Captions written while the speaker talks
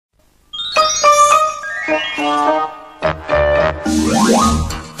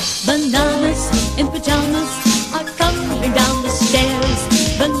Bananas in pajamas are coming down the stairs.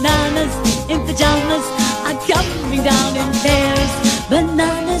 Bananas in pajamas are coming down in pairs.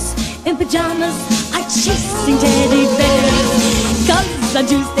 Bananas in pajamas are chasing teddy bears. 'Cause on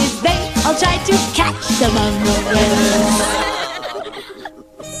Tuesdays they all try to catch them unawares.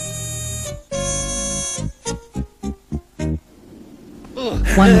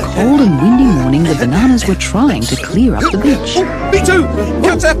 One cold and windy morning, the bananas were trying to clear up the beach. Me too!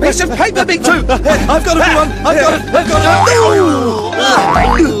 Cut that piece of paper, me too! I've got a big one! I've got it!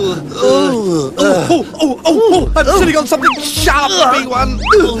 I'm sitting on something sharp, big one!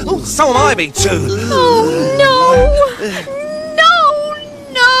 So am I, me too! Oh no!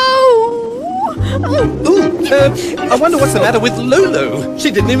 I wonder what's the matter with Lulu. She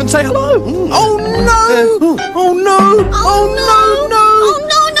didn't even say hello. Oh no! Oh no! Oh no!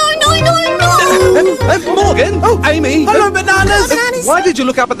 Morgan! Oh, Amy! Hello, bananas! Why did you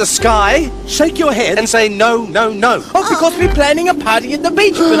look up at the sky, shake your head, and say no, no, no? Oh, because we're planning a party at the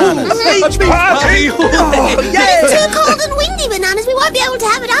beach, bananas. A beach party! It's too cold and windy, bananas. We won't be able to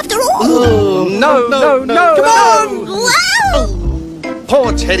have it after all. No! Come on! Wow!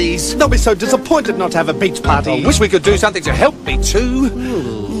 Poor teddies. They'll be so disappointed not to have a beach party. I wish we could do something to help me too.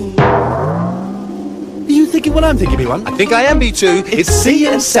 Are you thinking what I'm thinking, B1? I think I am, me too. It's Sea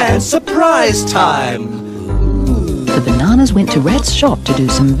and Sand surprise time. The bananas went to Rat's shop to do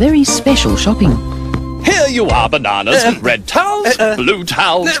some very special shopping. Here you are, bananas. Red towels, blue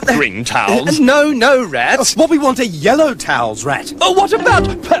towels, green towels. No, Rat. What we want are yellow towels, Rat. Oh, what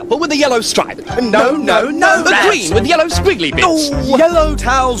about purple with a yellow stripe? No, Rat. Green with yellow squiggly bits. Oh, yellow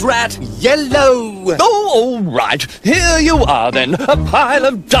towels, Rat. Yellow. Oh, all right. Here you are, then. A pile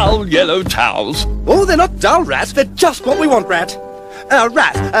of dull yellow towels. Oh, they're not dull, Rat. They're just what we want, Rat.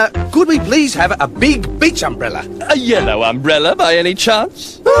 Rat, could we please have a big beach umbrella? A yellow umbrella, by any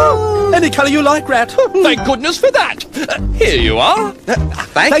chance? Any colour you like, Rat. Thank goodness for that. Here you are.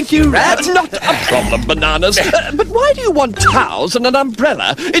 Thank you, Rat. Not a problem, bananas. But why do you want towels and an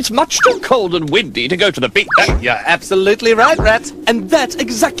umbrella? It's much too cold and windy to go to the beach. You're absolutely right, Rat. And that's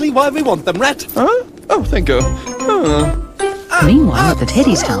exactly why we want them, Rat. Huh? Oh, thank you. Meanwhile, at the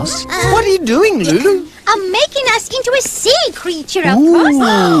Teddy's house, What are you doing, Lulu? I'm making us into a sea creature, of course.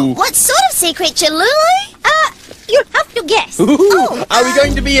 What sort of sea creature, Lulu? You'll have to guess. Are we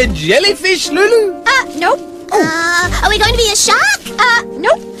going to be a jellyfish, Lulu? Nope. Are we going to be a shark?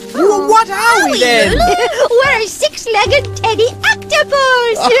 Nope. Well, what are we then? Lulu? We're a six-legged teddy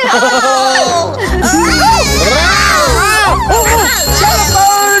octopus.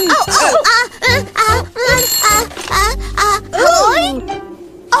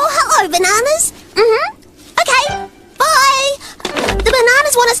 Hello, bananas. Okay, bye. The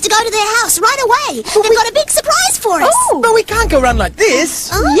bananas want us to go to their house right away. They've got a big surprise for us. But we can't go around like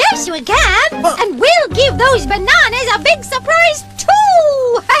this. Yes, we can. And we'll give those bananas a big surprise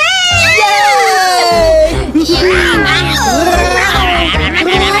too.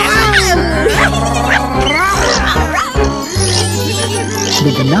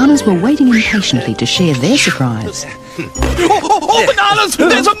 the bananas were waiting impatiently to share their surprise. Oh, bananas!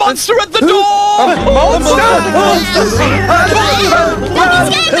 There's a monster at the door!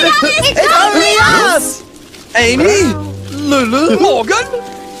 It's only us! Amy? Lulu? Morgan?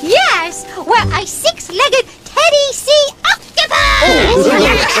 Yes, we're a six-legged teddy sea octopus.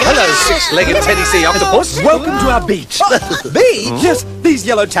 Hello, six-legged teddy sea octopus. Welcome to our beach. Beach? Yes, these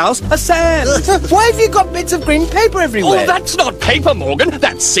yellow towels are sand. Why have you got bits of green paper everywhere? Oh, that's not paper, Morgan.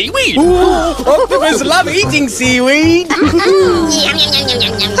 That's seaweed. Octopus love eating seaweed.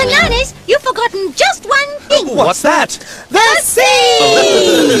 Bananas, you've forgotten just one thing. What's that? The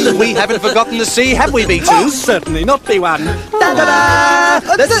sea! We haven't forgotten the sea, have we, B2? Certainly not, B1. Da-da-da!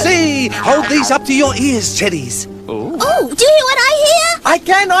 The sea! Hold these up to your ears, teddies. Oh, do you hear what I hear?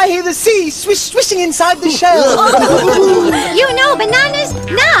 I hear the sea swishing inside the shell. You know, bananas,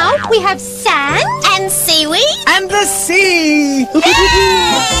 now we have sand and seaweed And the sea!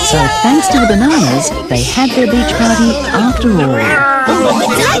 So thanks to the bananas, they had their beach party after all.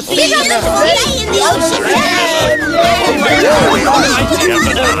 Let's get up and play in the ocean.